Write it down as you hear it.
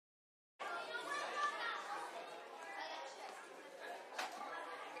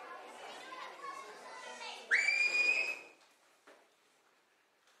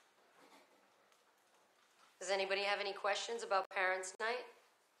anybody have any questions about Parents' Night?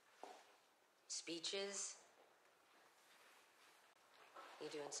 Speeches? You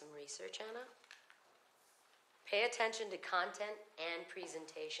doing some research, Anna? Pay attention to content and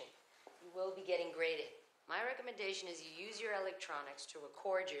presentation. You will be getting graded. My recommendation is you use your electronics to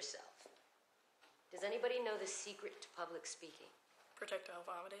record yourself. Does anybody know the secret to public speaking? Projectile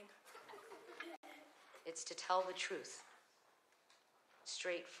vomiting. It's to tell the truth.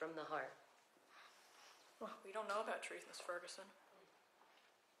 Straight from the heart. Well, we don't know about truth, Miss Ferguson.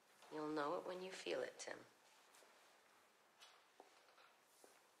 You'll know it when you feel it, Tim.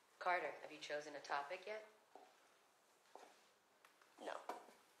 Carter, have you chosen a topic yet? No.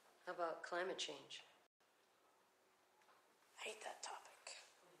 How about climate change? I hate that topic.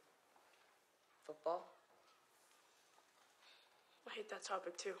 Football? I hate that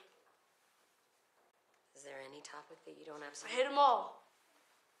topic too. Is there any topic that you don't I absolutely... hate them all.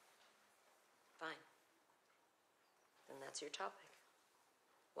 Fine. Then that's your topic.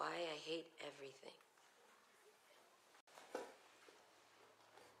 Why I hate everything.